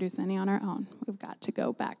can't produce any on our own. We've got to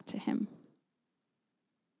go back to him.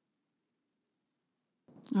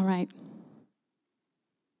 All right.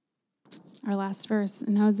 Our last verse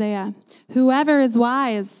in Hosea. "Whoever is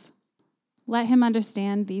wise, let him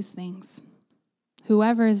understand these things.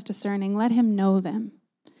 Whoever is discerning, let him know them.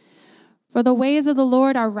 For the ways of the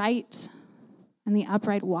Lord are right, and the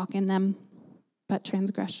upright walk in them, but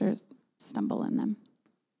transgressors stumble in them."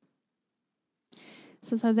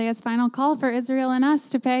 This is Hosea's final call for Israel and us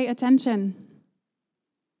to pay attention.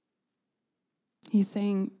 He's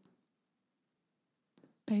saying,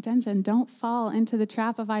 pay attention. Don't fall into the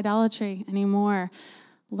trap of idolatry anymore.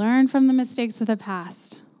 Learn from the mistakes of the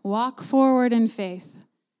past. Walk forward in faith.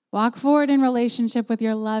 Walk forward in relationship with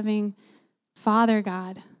your loving Father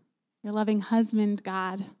God, your loving husband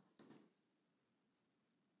God.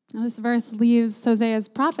 Now, this verse leaves Hosea's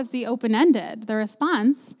prophecy open-ended. The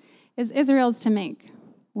response is Israel's to make.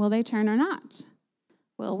 Will they turn or not?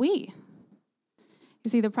 Will we? You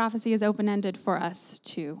see, the prophecy is open-ended for us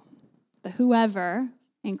too. The whoever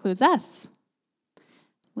includes us.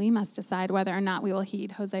 We must decide whether or not we will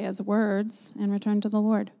heed Hosea's words and return to the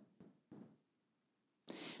Lord.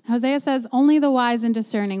 Hosea says only the wise and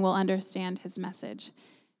discerning will understand his message.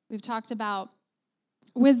 We've talked about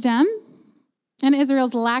wisdom and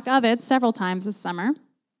Israel's lack of it several times this summer.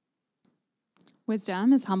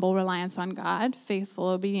 Wisdom is humble reliance on God, faithful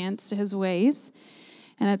obedience to his ways,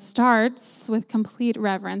 and it starts with complete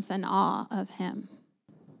reverence and awe of him.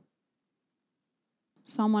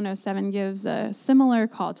 Psalm 107 gives a similar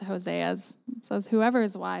call to Hosea's. It says, "Whoever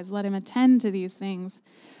is wise, let him attend to these things.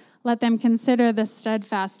 Let them consider the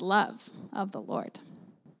steadfast love of the Lord."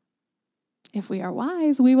 If we are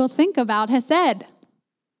wise, we will think about Hesed.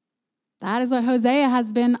 That is what Hosea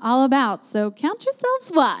has been all about. So count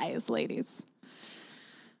yourselves wise, ladies.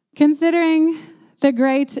 Considering the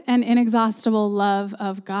great and inexhaustible love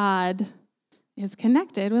of God is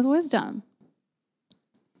connected with wisdom.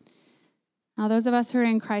 Now, those of us who are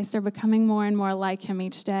in Christ are becoming more and more like him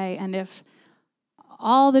each day. And if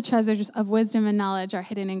all the treasures of wisdom and knowledge are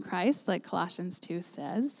hidden in Christ, like Colossians 2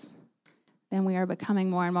 says, then we are becoming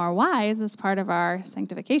more and more wise as part of our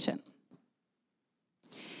sanctification.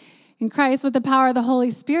 In Christ, with the power of the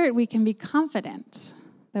Holy Spirit, we can be confident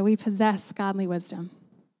that we possess godly wisdom.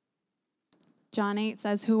 John 8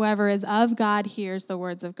 says, "Whoever is of God hears the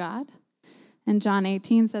words of God." And John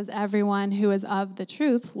 18 says, "Everyone who is of the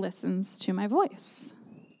truth listens to my voice."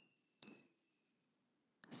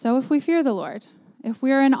 So if we fear the Lord, if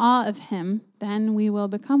we are in awe of him, then we will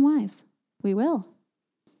become wise. We will.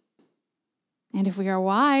 And if we are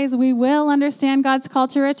wise, we will understand God's call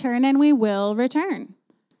to return, and we will return.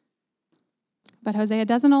 But Hosea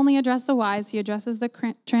doesn't only address the wise, he addresses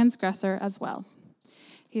the transgressor as well.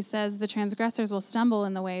 He says the transgressors will stumble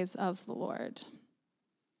in the ways of the Lord.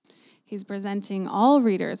 He's presenting all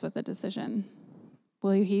readers with a decision.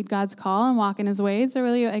 Will you heed God's call and walk in his ways, or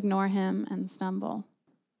will you ignore him and stumble?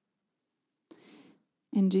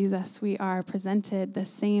 In Jesus, we are presented the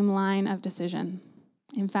same line of decision.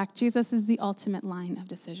 In fact, Jesus is the ultimate line of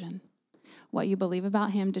decision. What you believe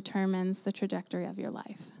about him determines the trajectory of your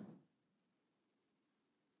life.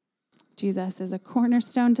 Jesus is a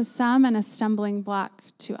cornerstone to some and a stumbling block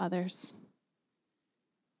to others.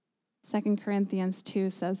 2 Corinthians 2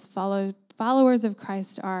 says, followers of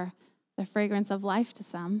Christ are the fragrance of life to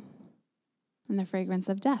some and the fragrance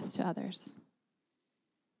of death to others.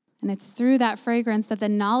 And it's through that fragrance that the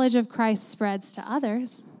knowledge of Christ spreads to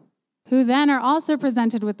others, who then are also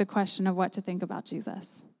presented with the question of what to think about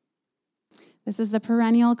Jesus. This is the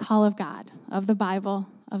perennial call of God, of the Bible,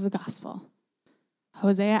 of the gospel.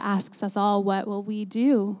 Hosea asks us all, what will we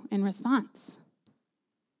do in response?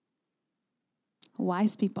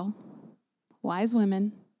 Wise people, wise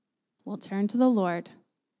women will turn to the Lord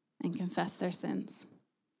and confess their sins.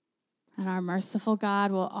 And our merciful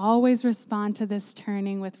God will always respond to this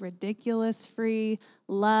turning with ridiculous-free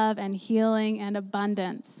love and healing and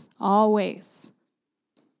abundance, always.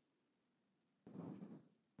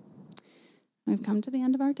 We've come to the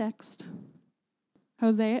end of our text.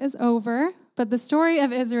 Hosea is over, but the story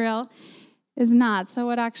of Israel is not. So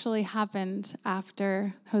what actually happened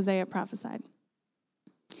after Hosea prophesied?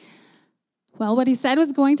 Well, what he said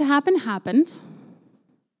was going to happen happened,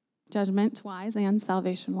 judgment-wise and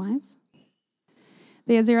salvation-wise.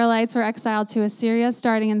 The Israelites were exiled to Assyria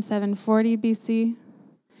starting in 740 BC.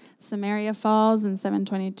 Samaria falls in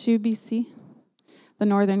 722 BC. The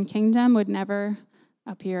northern kingdom would never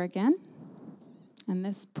appear again. And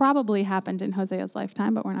this probably happened in Hosea's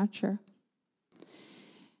lifetime, but we're not sure.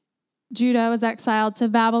 Judah was exiled to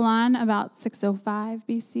Babylon about 605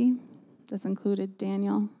 BC. This included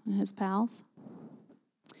Daniel and his pals.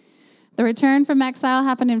 The return from exile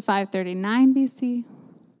happened in 539 BC.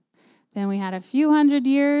 Then we had a few hundred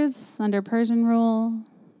years under Persian rule,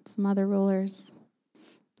 some other rulers,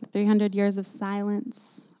 the 300 years of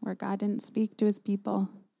silence where God didn't speak to his people.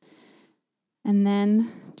 And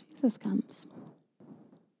then Jesus comes.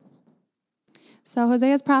 So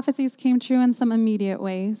Hosea's prophecies came true in some immediate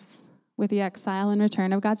ways with the exile and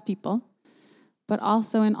return of God's people, but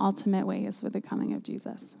also in ultimate ways with the coming of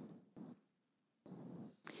Jesus.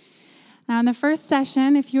 Now, in the first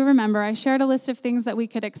session, if you remember, I shared a list of things that we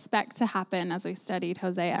could expect to happen as we studied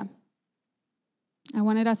Hosea. I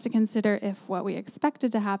wanted us to consider if what we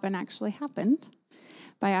expected to happen actually happened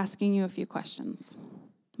by asking you a few questions.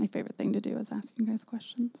 My favorite thing to do is ask you guys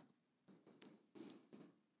questions.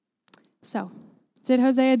 So, did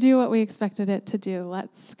Hosea do what we expected it to do?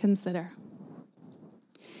 Let's consider.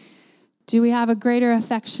 Do we have a greater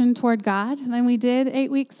affection toward God than we did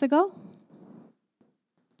 8 weeks ago?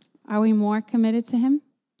 Are we more committed to him?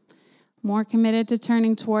 More committed to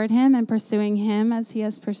turning toward him and pursuing him as he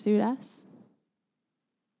has pursued us?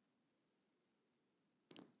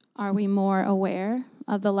 Are we more aware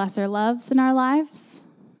of the lesser loves in our lives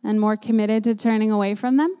and more committed to turning away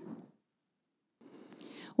from them?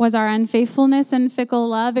 Was our unfaithfulness and fickle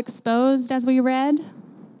love exposed as we read?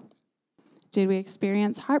 Did we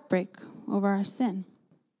experience heartbreak over our sin?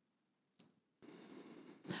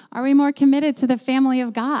 Are we more committed to the family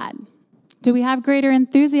of God? Do we have greater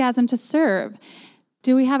enthusiasm to serve?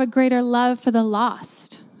 Do we have a greater love for the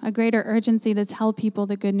lost, a greater urgency to tell people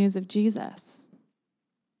the good news of Jesus?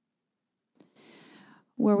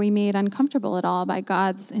 Were we made uncomfortable at all by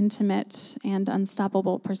God's intimate and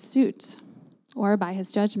unstoppable pursuit or by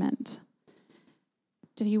his judgment?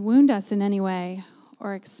 Did he wound us in any way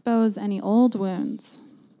or expose any old wounds?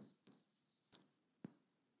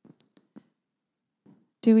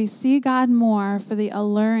 Do we see God more for the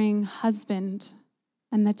alluring husband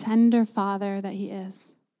and the tender father that he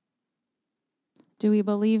is? Do we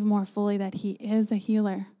believe more fully that he is a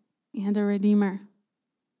healer and a redeemer?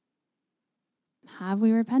 Have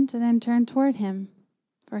we repented and turned toward him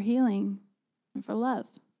for healing and for love?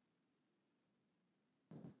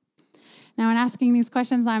 Now, in asking these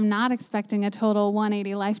questions, I'm not expecting a total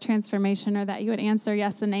 180 life transformation or that you would answer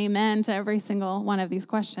yes and amen to every single one of these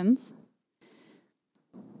questions.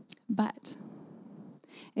 But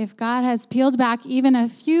if God has peeled back even a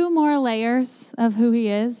few more layers of who he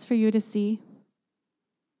is for you to see,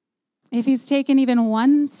 if he's taken even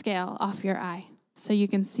one scale off your eye so you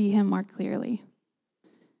can see him more clearly,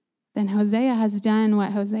 then Hosea has done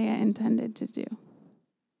what Hosea intended to do.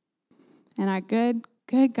 And our good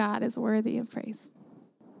God is worthy of praise.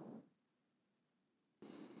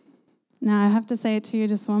 Now, I have to say it to you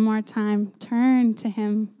just one more time. Turn to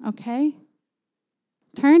him, okay?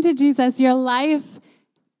 Turn to Jesus. Your life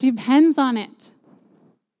depends on it.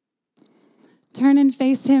 Turn and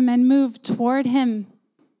face him and move toward him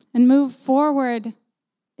and move forward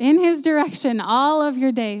in his direction all of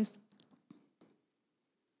your days.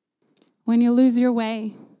 When you lose your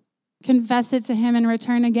way, confess it to him and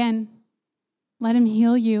return again. Let him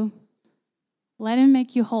heal you. Let him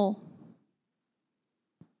make you whole.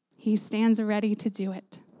 He stands ready to do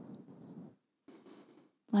it.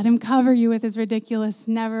 Let him cover you with his ridiculous,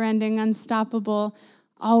 never-ending, unstoppable,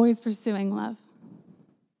 always pursuing love.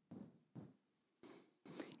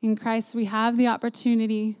 In Christ, we have the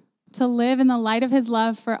opportunity to live in the light of his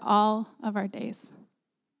love for all of our days.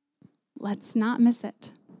 Let's not miss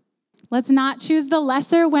it. Let's not choose the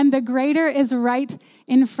lesser when the greater is right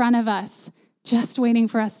in front of us, just waiting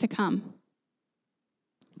for us to come.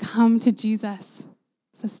 Come to Jesus,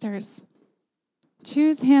 sisters.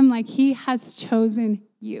 Choose him like he has chosen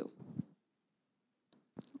you.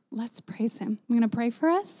 Let's praise him. I'm going to pray for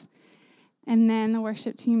us, and then the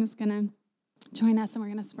worship team is going to join us and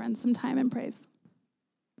we're going to spend some time in praise.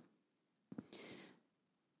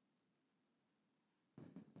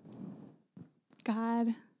 God,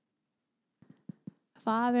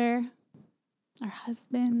 Father, our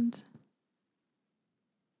husband,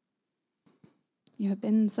 you have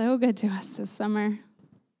been so good to us this summer.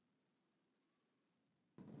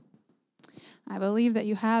 I believe that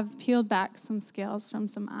you have peeled back some scales from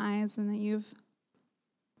some eyes and that you've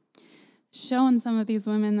shown some of these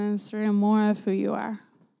women in this room more of who you are.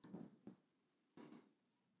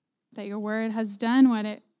 That your word has done what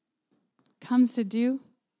it comes to do.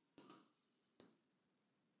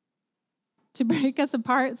 To break us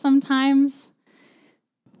apart sometimes,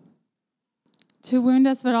 to wound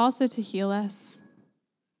us, but also to heal us.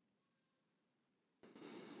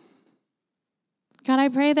 God, I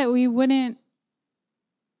pray that we wouldn't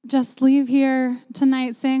just leave here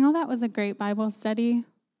tonight saying, oh, that was a great Bible study.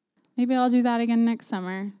 Maybe I'll do that again next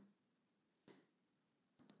summer.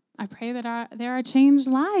 I pray that there are changed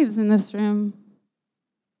lives in this room.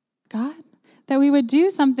 God, that we would do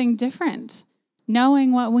something different,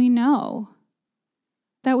 knowing what we know.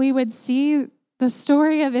 That we would see the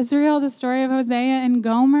story of Israel, the story of Hosea and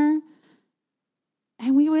Gomer,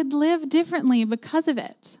 and we would live differently because of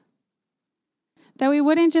it. That we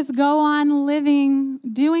wouldn't just go on living,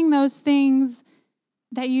 doing those things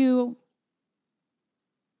that you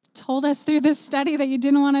told us through this study that you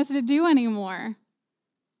didn't want us to do anymore.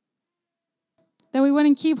 That we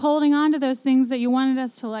wouldn't keep holding on to those things that you wanted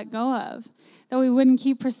us to let go of. That we wouldn't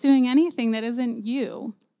keep pursuing anything that isn't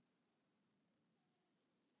you.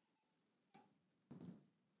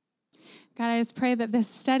 God, I just pray that this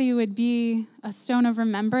study would be a stone of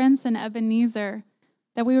remembrance and Ebenezer,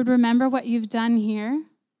 that we would remember what you've done here,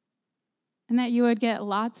 and that you would get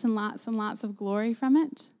lots and lots and lots of glory from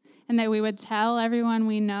it, and that we would tell everyone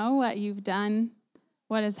we know what you've done,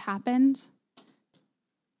 what has happened,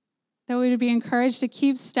 that we would be encouraged to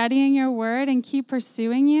keep studying your word and keep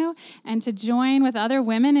pursuing you, and to join with other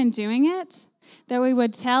women in doing it, that we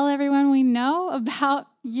would tell everyone we know about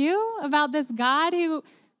you, about this God who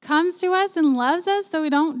comes to us and loves us so we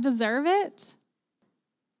don't deserve it.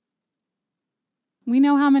 We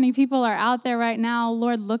know how many people are out there right now,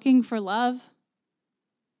 Lord, looking for love,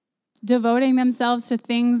 devoting themselves to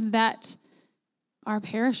things that are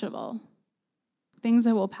perishable, things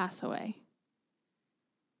that will pass away.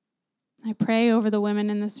 I pray over the women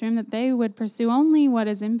in this room that they would pursue only what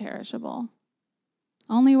is imperishable,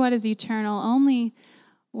 only what is eternal, only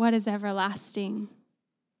what is everlasting.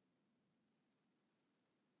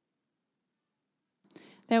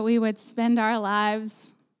 That we would spend our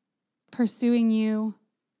lives pursuing you,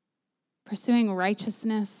 pursuing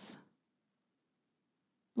righteousness,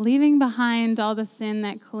 leaving behind all the sin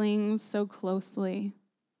that clings so closely,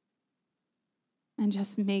 and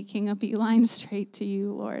just making a beeline straight to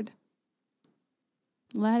you, Lord.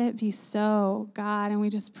 Let it be so, God, and we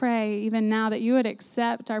just pray even now that you would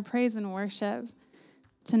accept our praise and worship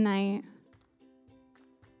tonight.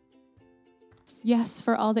 Yes,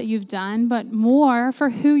 for all that you've done, but more for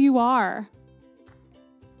who you are.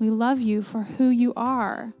 We love you for who you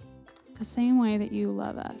are, the same way that you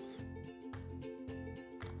love us.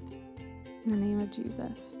 In the name of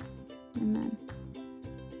Jesus, amen.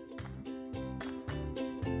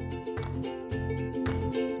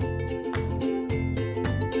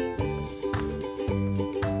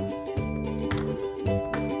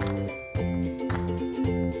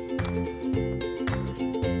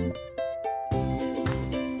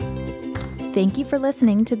 Thank you for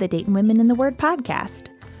listening to the Dayton Women in the Word podcast.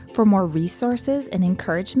 For more resources and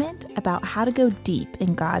encouragement about how to go deep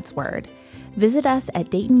in God's Word, visit us at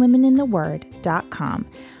DaytonWomenInTheWord.com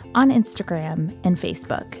on Instagram and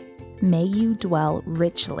Facebook. May you dwell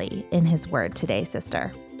richly in His Word today,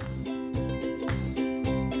 sister.